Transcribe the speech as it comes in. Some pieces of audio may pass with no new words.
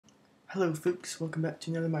Hello folks, welcome back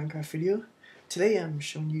to another Minecraft video. Today I'm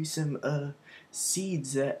showing you some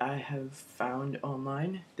seeds that I have found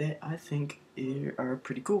online that I think are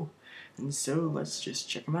pretty cool. And so let's just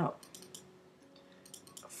check them out.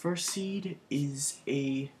 First seed is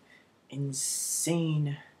a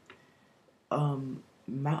insane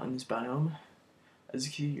mountains biome. As a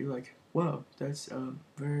kid you're like, wow, that's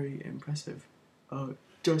very impressive.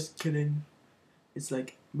 Just kidding. It's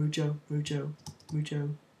like mucho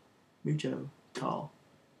tall.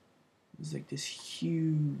 It's like this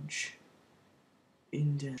huge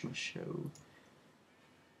indent show.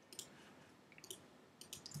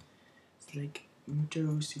 It's like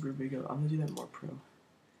mucho super big. I'm gonna do that more pro.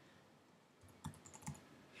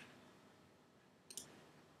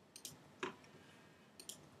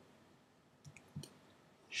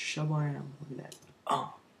 Shabam, look at that.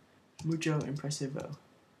 Oh, mucho impressivo.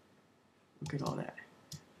 Look at all that.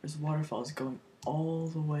 There's waterfalls going all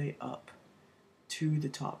the way up to the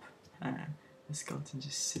top. The skeleton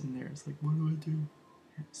just sitting there. It's like, what do I do?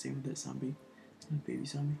 Same with that zombie. A baby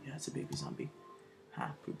zombie? Yeah, it's a baby zombie.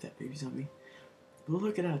 Ha, poop that baby zombie. But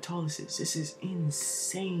look at how tall this is. This is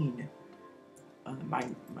insane.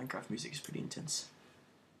 Minecraft music is pretty intense.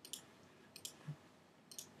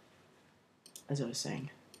 As I was saying.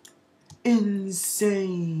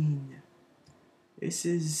 Insane! This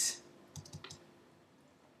is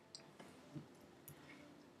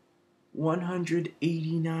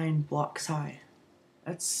 189 blocks high.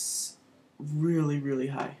 That's really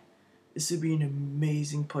high. This would be an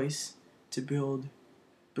amazing place to build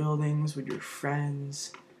buildings with your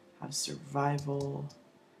friends, have survival,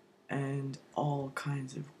 and all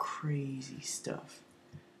kinds of crazy stuff.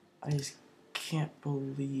 I just can't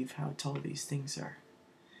believe how tall these things are.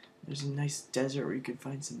 There's a nice desert where you could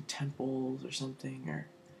find some temples or something, or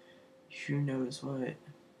who knows what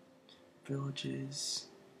villages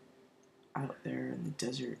out there in the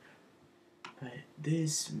desert. But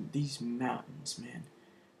these mountains, man,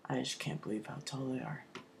 I just can't believe how tall they are.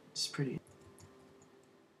 It's pretty.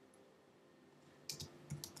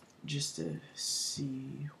 Just to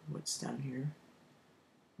see what's down here.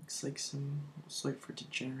 Looks like some. Let's wait for it to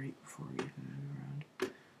generate before we even move around.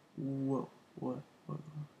 Whoa, what?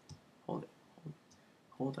 Hold it,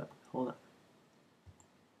 hold up.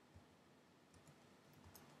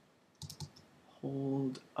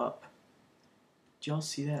 Hold up. Did y'all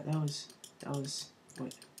see that? That was,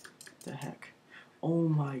 what the heck? Oh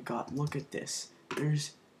my god, look at this.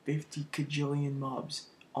 There's 50 kajillion mobs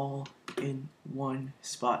all in one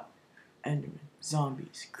spot. Endermen,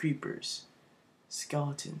 zombies, creepers,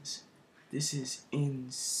 skeletons. This is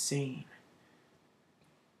insane.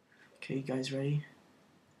 Okay, you guys ready?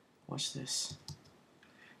 Watch this.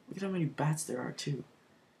 Look at how many bats there are too.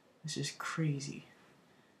 It's just crazy.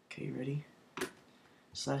 Okay, you ready?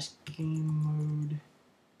 /game mode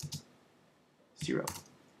 0.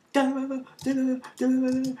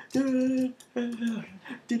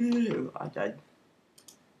 I died.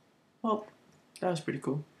 Well, that was pretty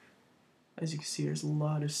cool. As you can see, there's a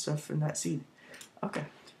lot of stuff in that seed. Okay,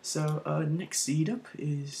 so next seed up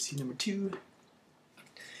is seed number 2.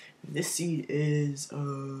 This seed is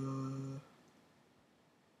a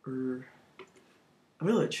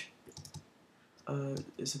village.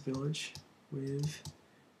 It's a village with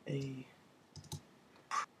a.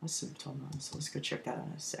 That's some tall mountains, so let's go check that out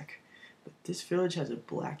in a sec. But this village has a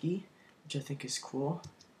blackie, which I think is cool.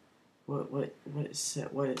 What it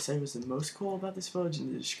said was the most cool about this village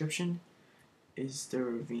in the description is the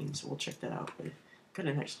ravine, so we'll check that out. But got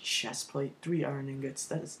a nice chest plate, 3 iron ingots.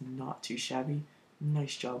 That is not too shabby.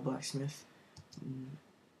 Nice job, blacksmith.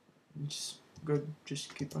 Just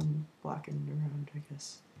keep on blacking around, I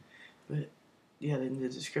guess. But yeah, in the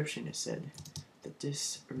description it said that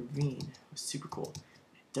this ravine was super cool.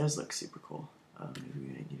 It does look super cool. Maybe we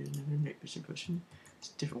need another night vision potion. It's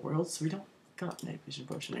a different world, so we don't got night vision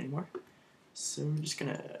potion anymore. So we're just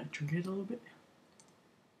gonna drink it a little bit.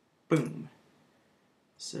 Boom.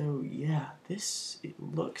 So yeah, it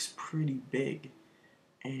looks pretty big,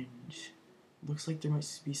 and looks like there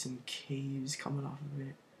might be some caves coming off of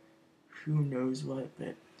it. Who knows what,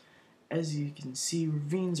 but as you can see,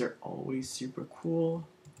 ravines are always super cool.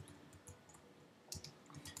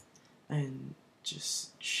 And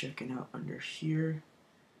just checking out under here,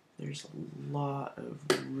 there's a lot of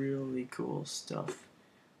really cool stuff.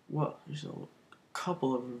 Whoa, there's a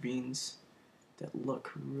couple of ravines that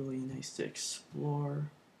look really nice to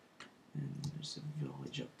explore. And there's a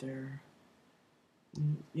village up there.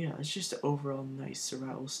 And yeah, it's just an overall nice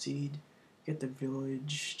survival seed. Get the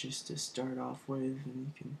village just to start off with, and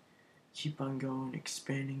you can keep on going,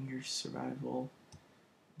 expanding your survival,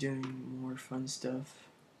 doing more fun stuff.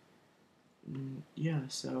 Yeah,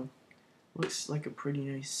 so looks like a pretty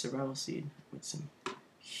nice survival seed with some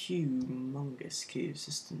humongous cave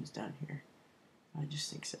systems down here. I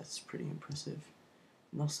just think that's pretty impressive.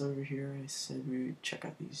 And also over here, I said we would check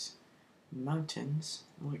out these mountains.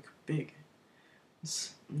 They look big.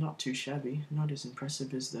 It's not too shabby, not as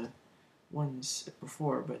impressive as the ones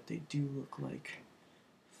before, but they do look like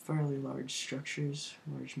fairly large structures,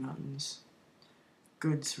 large mountains.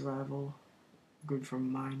 Good survival, good for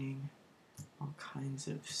mining, all kinds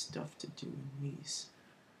of stuff to do in these.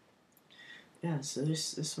 Yeah, so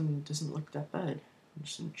this one doesn't look that bad.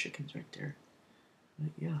 There's some chickens right there.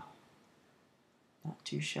 But yeah, not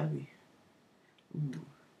too shabby. Ooh,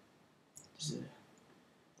 there's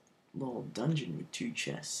a little dungeon with 2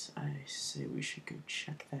 chests. I say we should go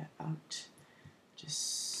check that out.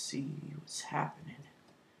 Just see what's happening.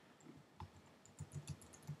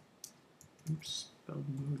 Oops, spelled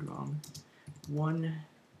mode wrong. 1,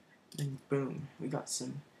 and boom, we got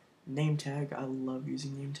some name tag. I love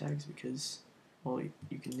using name tags because, well,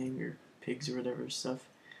 you can name your pigs or whatever stuff.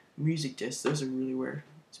 Music discs, those are really rare.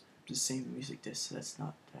 It's the same music disc, so that's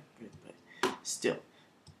not that good, but still.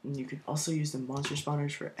 And you can also use the monster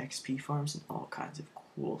spawners for XP farms and all kinds of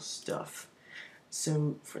cool stuff.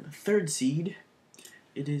 So for the 3rd seed,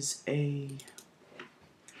 it is a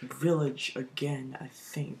village again, I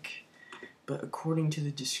think. But according to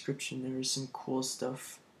the description, there is some cool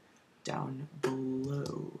stuff down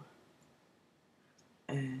below.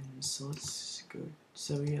 And so let's go.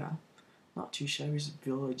 So yeah, not too shabby. There's a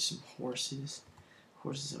village, some horses.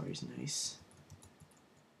 Horses are always nice.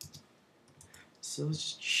 So let's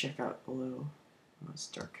just check out below. Oh, it's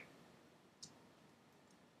dark.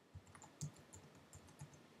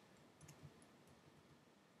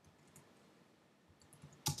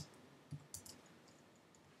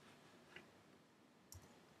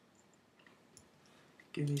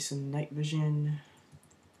 Give me some night vision.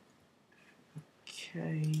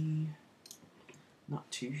 Okay.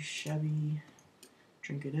 Not too shabby.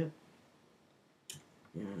 Drink it up.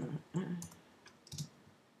 Yeah.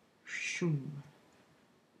 Shoom.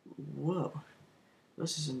 Whoa.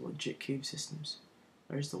 Those are some legit cave systems.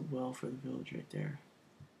 There's the well for the village right there.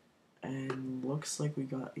 And looks like we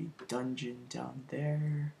got a dungeon down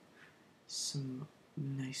there. Some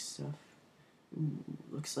nice stuff. Ooh,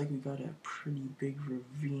 looks like we got a pretty big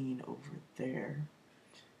ravine over there.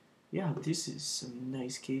 Yeah, this is some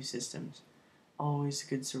nice cave systems. Always a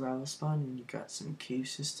good survival spawn when you got some cave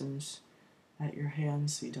systems at your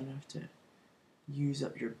hands, so you don't have to use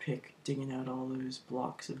up your pick digging out all those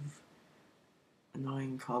blocks of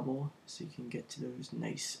annoying cobble, so you can get to those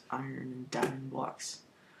nice iron and diamond blocks.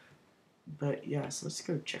 But yeah, so let's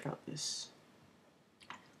go check out this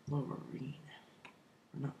little ravine.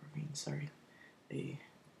 Or not ravine, sorry. A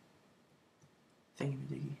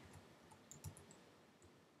thingamadiggy.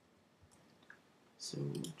 So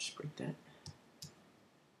just break that.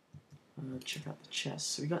 Check out the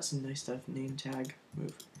chest. So we got some nice stuff. Name tag,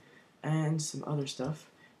 move, and some other stuff.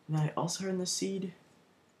 And I also heard in the seed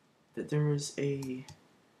that there was a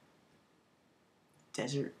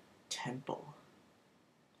desert temple.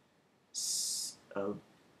 A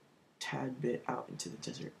tad bit out into the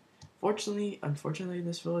desert. Unfortunately, in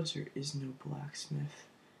this village there is no blacksmith,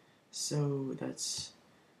 so that's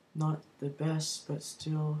not the best, but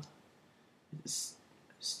still, it's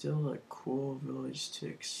still a cool village to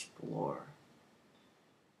explore.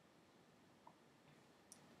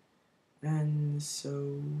 And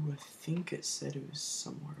so I think it said it was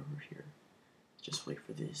somewhere over here. Just wait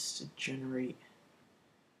for this to generate.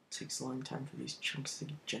 It takes a long time for these chunks to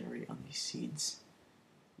generate on these seeds.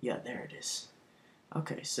 Yeah, there it is.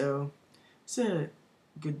 Okay, so it's a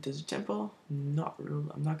good desert temple. I'm not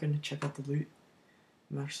going to check out the loot.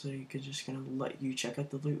 I'm actually just going to let you check out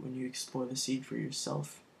the loot when you explore the seed for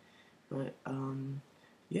yourself. But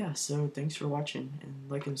yeah, so thanks for watching, and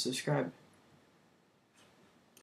like and subscribe.